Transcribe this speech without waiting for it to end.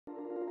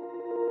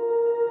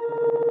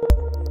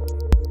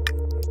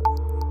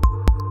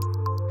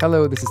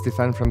Hello, this is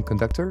Stefan from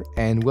Conduktor,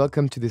 and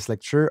welcome to this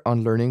lecture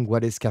on learning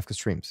what is Kafka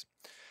Streams.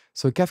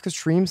 So Kafka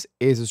Streams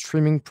is a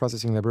streaming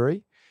processing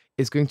library.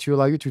 It's going to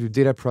allow you to do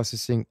data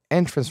processing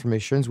and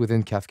transformations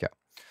within Kafka.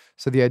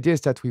 So the idea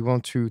is that we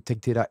want to take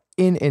data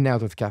in and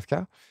out of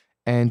Kafka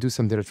and do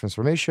some data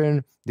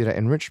transformation, data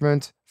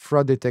enrichment,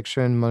 fraud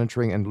detection,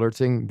 monitoring and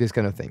alerting, these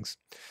kind of things.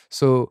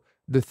 So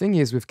the thing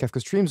is, with Kafka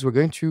Streams, we're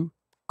going to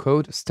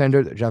code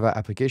standard Java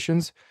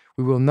applications.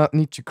 We will not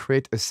need to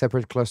create a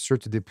separate cluster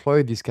to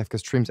deploy these Kafka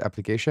Streams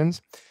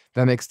applications.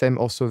 That makes them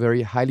also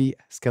very highly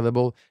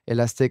scalable,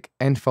 elastic,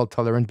 and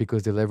fault-tolerant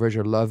because they leverage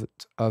a lot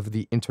of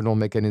the internal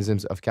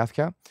mechanisms of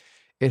Kafka.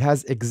 It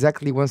has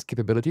exactly once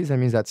capabilities. That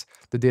means that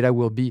the data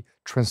will be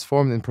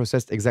transformed and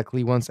processed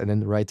exactly once and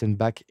then written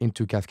back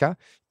into Kafka,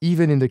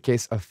 even in the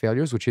case of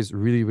failures, which is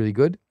really, really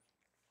good.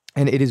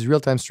 And it is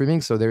real-time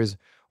streaming, so there is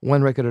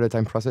one record at a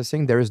time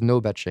processing. There is no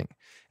batching.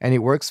 And it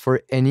works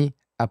for any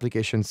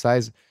application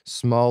size,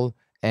 small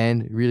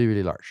and really,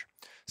 really large.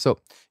 So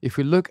if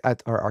we look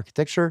at our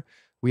architecture,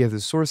 we have the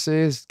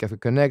sources, Kafka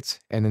Connect,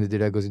 and then the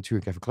data goes into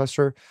a Kafka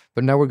cluster.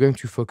 But now we're going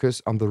to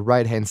focus on the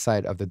right-hand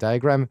side of the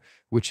diagram,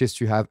 which is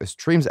to have a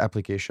streams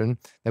application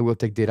that will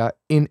take data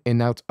in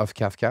and out of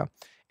Kafka.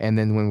 And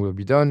then when we'll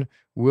be done,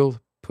 we'll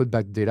put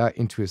back data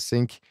into a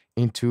sink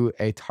into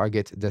a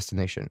target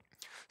destination.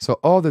 So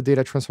all the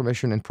data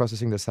transformation and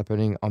processing that's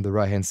happening on the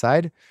right-hand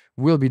side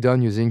will be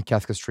done using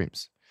Kafka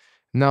Streams.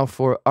 Now,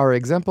 for our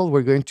example,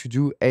 we're going to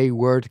do a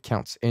word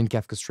count in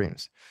Kafka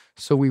Streams.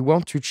 So we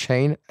want to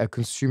chain a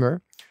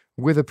consumer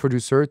with a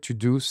producer to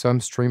do some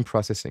stream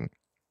processing.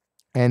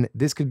 And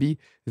this could be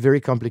very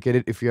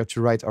complicated if we have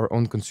to write our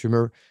own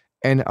consumer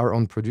and our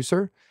own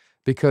producer,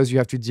 because you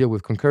have to deal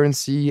with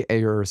concurrency,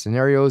 error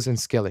scenarios, and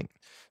scaling.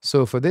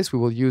 So for this, we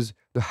will use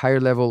the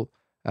higher level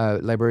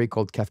library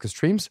called Kafka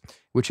Streams,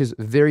 which is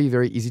very,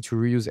 very easy to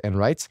reuse and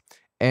write.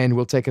 And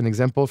we'll take an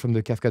example from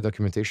the Kafka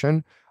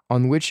documentation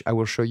on which I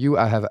will show you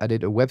I have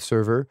added a web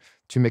server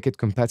to make it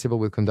compatible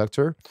with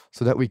Conduktor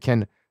so that we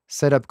can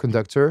set up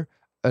Conduktor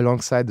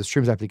alongside the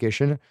Streams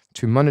application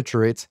to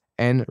monitor it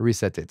and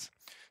reset it.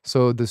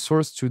 So the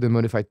source to the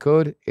modified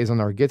code is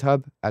on our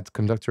GitHub at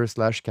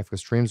Conduktor/Kafka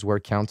Streams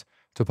word count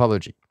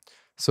topology.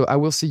 So I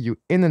will see you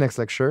in the next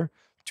lecture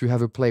to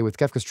have a play with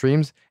Kafka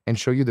Streams and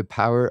show you the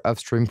power of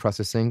stream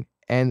processing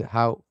and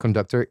how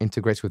Conduktor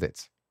integrates with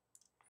it.